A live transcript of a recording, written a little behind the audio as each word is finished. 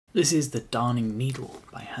This is The Darning Needle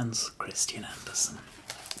by Hans Christian Andersen.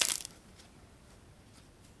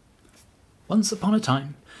 Once upon a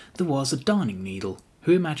time, there was a darning needle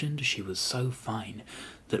who imagined she was so fine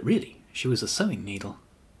that really she was a sewing needle.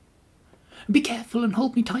 "Be careful and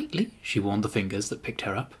hold me tightly," she warned the fingers that picked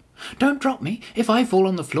her up. "Don't drop me. If I fall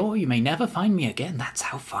on the floor, you may never find me again. That's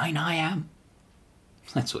how fine I am."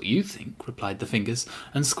 "That's what you think," replied the fingers,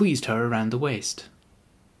 and squeezed her around the waist.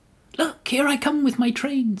 "Look, here I come with my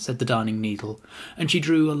train," said the darning needle, and she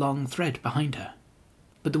drew a long thread behind her.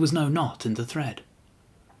 But there was no knot in the thread.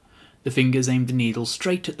 The fingers aimed the needle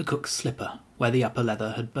straight at the cook's slipper, where the upper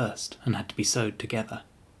leather had burst and had to be sewed together.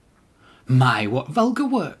 "My, what vulgar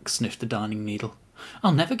work," sniffed the darning needle.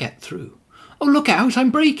 "I'll never get through. Oh, look out, I'm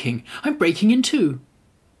breaking in two."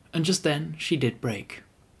 And just then she did break.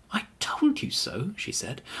 "I told you so," she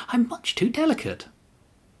said. "I'm much too delicate."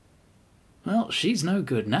 Well, she's no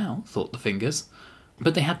good now, thought the fingers,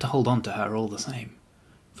 but they had to hold on to her all the same,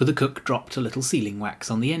 for the cook dropped a little sealing wax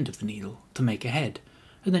on the end of the needle to make a head,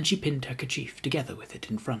 and then she pinned her kerchief together with it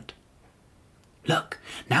in front. "Look,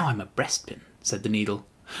 now I'm a breastpin," said the needle.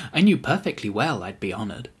 "I knew perfectly well I'd be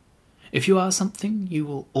honoured. If you are something, you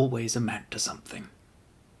will always amount to something."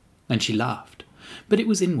 And she laughed, but it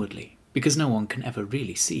was inwardly, because no one can ever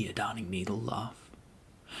really see a darning needle laugh.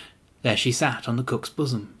 There she sat on the cook's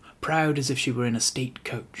bosom, proud as if she were in a state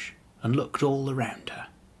coach, and looked all around her.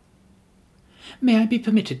 "May I be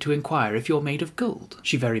permitted to inquire if you're made of gold?"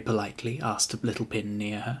 she very politely asked a little pin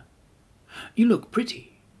near her. "You look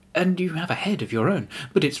pretty, and you have a head of your own,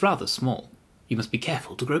 but it's rather small. You must be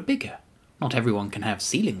careful to grow bigger. Not everyone can have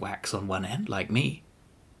sealing wax on one end like me."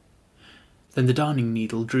 Then the darning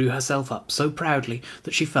needle drew herself up so proudly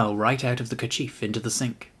that she fell right out of the kerchief into the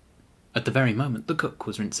sink. At the very moment the cook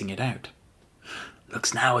was rinsing it out.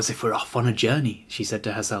 "Looks now as if we're off on a journey," she said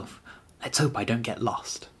to herself. "Let's hope I don't get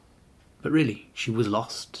lost." But really, she was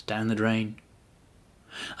lost down the drain.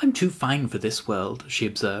 "I'm too fine for this world," she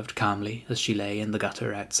observed calmly as she lay in the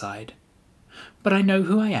gutter outside. "But I know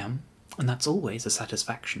who I am, and that's always a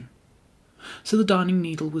satisfaction." So the darning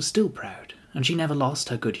needle was still proud, and she never lost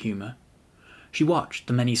her good humour. She watched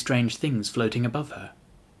the many strange things floating above her,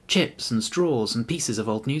 chips and straws and pieces of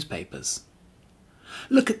old newspapers.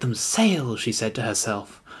 "Look at them sail," she said to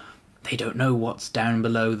herself. "They don't know what's down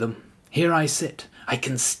below them. Here I sit. I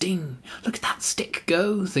can sting. Look at that stick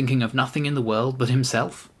go, thinking of nothing in the world but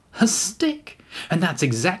himself. A stick! And that's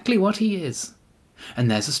exactly what he is. And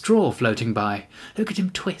there's a straw floating by. Look at him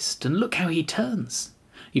twist, and look how he turns.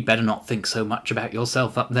 You'd better not think so much about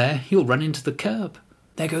yourself up there. You'll run into the curb.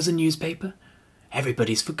 There goes a newspaper.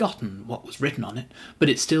 Everybody's forgotten what was written on it, but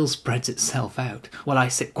it still spreads itself out, while I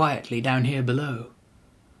sit quietly down here below.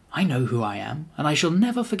 I know who I am, and I shall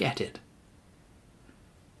never forget it."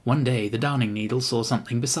 One day the darning needle saw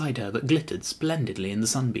something beside her that glittered splendidly in the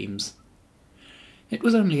sunbeams. It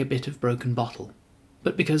was only a bit of broken bottle,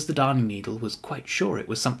 but because the darning needle was quite sure it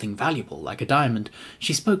was something valuable like a diamond,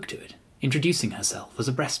 she spoke to it, introducing herself as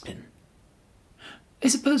a breastpin. "I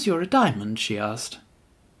suppose you're a diamond?" she asked.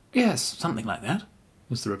 "Yes, something like that,"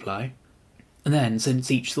 was the reply. And then,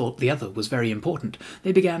 since each thought the other was very important,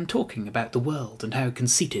 they began talking about the world and how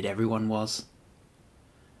conceited everyone was.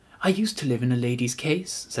 "I used to live in a lady's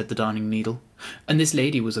case," said the darning needle, "and this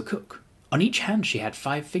lady was a cook. On each hand she had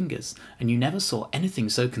 5 fingers, and you never saw anything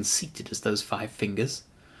so conceited as those 5 fingers.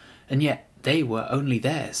 And yet they were only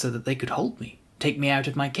there so that they could hold me, take me out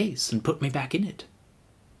of my case, and put me back in it."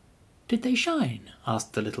 "Did they shine?"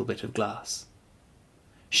 asked the little bit of glass.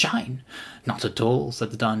 "Shine? Not at all,"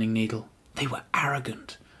 said the darning needle. "They were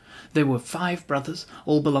arrogant. There were 5 brothers,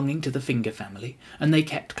 all belonging to the finger family, and they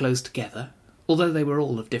kept close together, although they were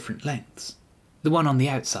all of different lengths. The one on the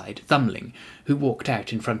outside, Thumbling, who walked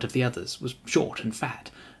out in front of the others, was short and fat,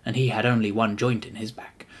 and he had only one joint in his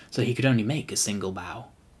back, so he could only make a single bow.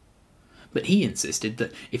 But he insisted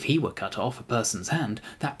that if he were cut off a person's hand,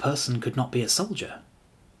 that person could not be a soldier.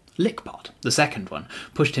 Lickpot, the second one,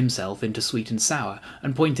 pushed himself into sweet and sour,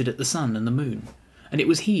 and pointed at the sun and the moon, and it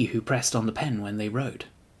was he who pressed on the pen when they wrote.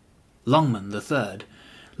 Longman, the third,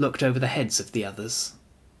 looked over the heads of the others.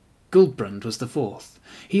 Gulbrand was the fourth.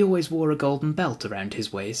 He always wore a golden belt around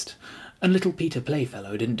his waist, and little Peter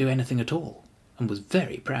Playfellow didn't do anything at all, and was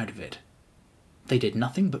very proud of it. They did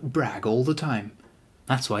nothing but brag all the time.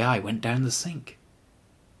 That's why I went down the sink.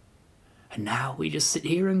 "And now we just sit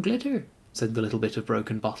here and glitter," said the little bit of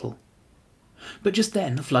broken bottle. But just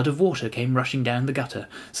then a flood of water came rushing down the gutter,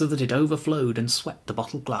 so that it overflowed and swept the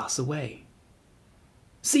bottle glass away.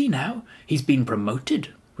 "See now, he's been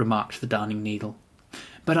promoted," remarked the darning needle.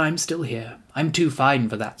 "But I'm still here. I'm too fine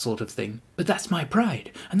for that sort of thing, but that's my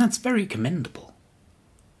pride, and that's very commendable."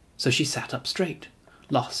 so she sat up straight,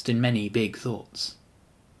 lost in many big thoughts.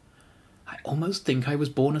 I almost think I was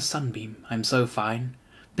born a sunbeam, I'm so fine.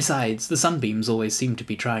 Besides, the sunbeams always seem to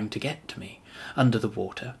be trying to get to me, under the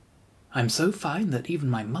water. I'm so fine that even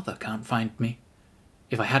my mother can't find me.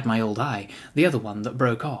 If I had my old eye, the other one that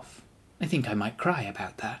broke off, I think I might cry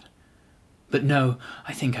about that. But no,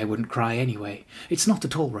 I think I wouldn't cry anyway. It's not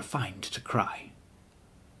at all refined to cry.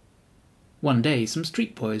 One day some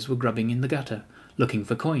street boys were grubbing in the gutter, looking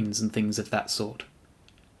for coins and things of that sort.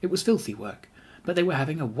 It was filthy work, but they were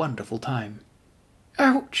having a wonderful time.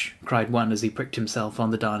 "Ouch!" cried one as he pricked himself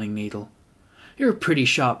on the darning needle. "You're a pretty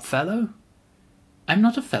sharp fellow." "I'm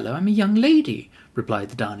not a fellow, I'm a young lady," replied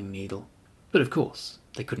the darning needle. But of course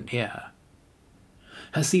they couldn't hear her.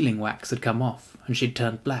 Her sealing wax had come off, and she'd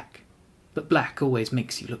turned black. But black always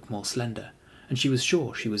makes you look more slender, and she was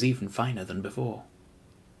sure she was even finer than before.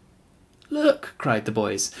 "Look!" cried the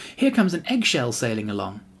boys. "Here comes an eggshell sailing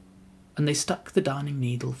along." And they stuck the darning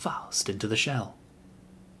needle fast into the shell.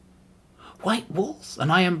 "White walls, and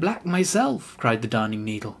I am black myself," cried the darning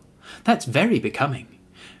needle. "That's very becoming.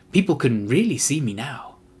 People can really see me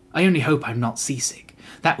now. I only hope I'm not seasick.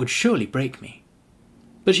 That would surely break me."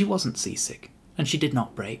 But she wasn't seasick, and she did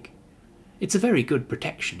not break. It's a very good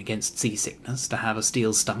protection against seasickness to have a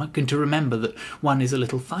steel stomach and to remember that one is a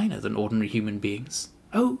little finer than ordinary human beings.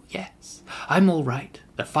 Oh, yes, I'm all right.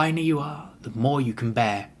 The finer you are, the more you can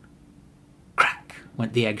bear. Crack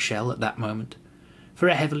went the eggshell at that moment, for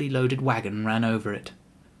a heavily loaded wagon ran over it.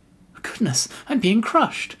 "Goodness, I'm being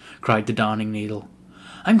crushed," cried the darning needle.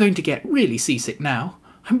 "I'm going to get really seasick now.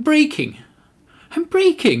 I'm breaking! I'm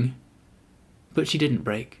breaking!" But she didn't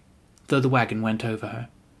break, though the wagon went over her.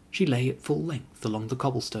 She lay at full length along the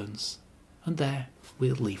cobblestones, and there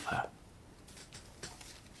we'll leave her.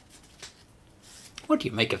 What do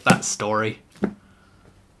you make of that story?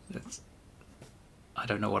 I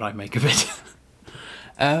don't know what I make of it.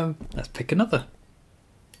 Let's pick another.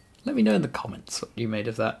 Let me know in the comments what you made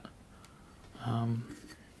of that.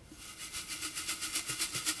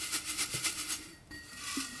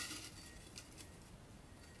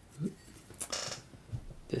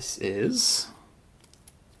 This is...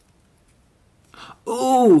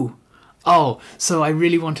 Ooh! Oh, so I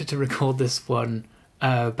really wanted to record this one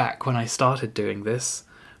back when I started doing this,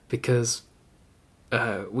 because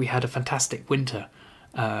we had a fantastic winter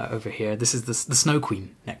over here. This is the Snow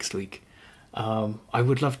Queen next week. I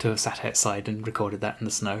would love to have sat outside and recorded that in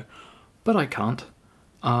the snow, but I can't.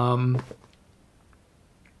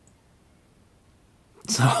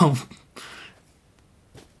 So I'll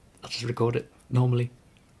just record it normally.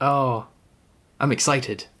 Oh, I'm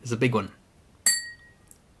excited. It's a big one.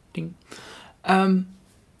 Ding.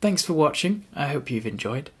 Thanks for watching. I hope you've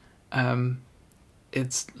enjoyed.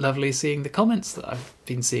 It's lovely seeing the comments that I've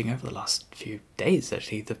been seeing over the last few days,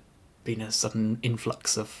 actually. There's been a sudden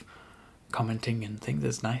influx of commenting and things.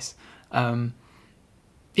 It's nice.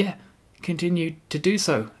 Yeah, continue to do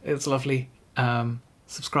so. It's lovely.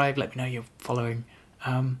 Subscribe, let me know you're following.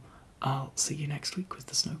 I'll see you next week with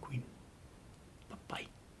the Snow Queen.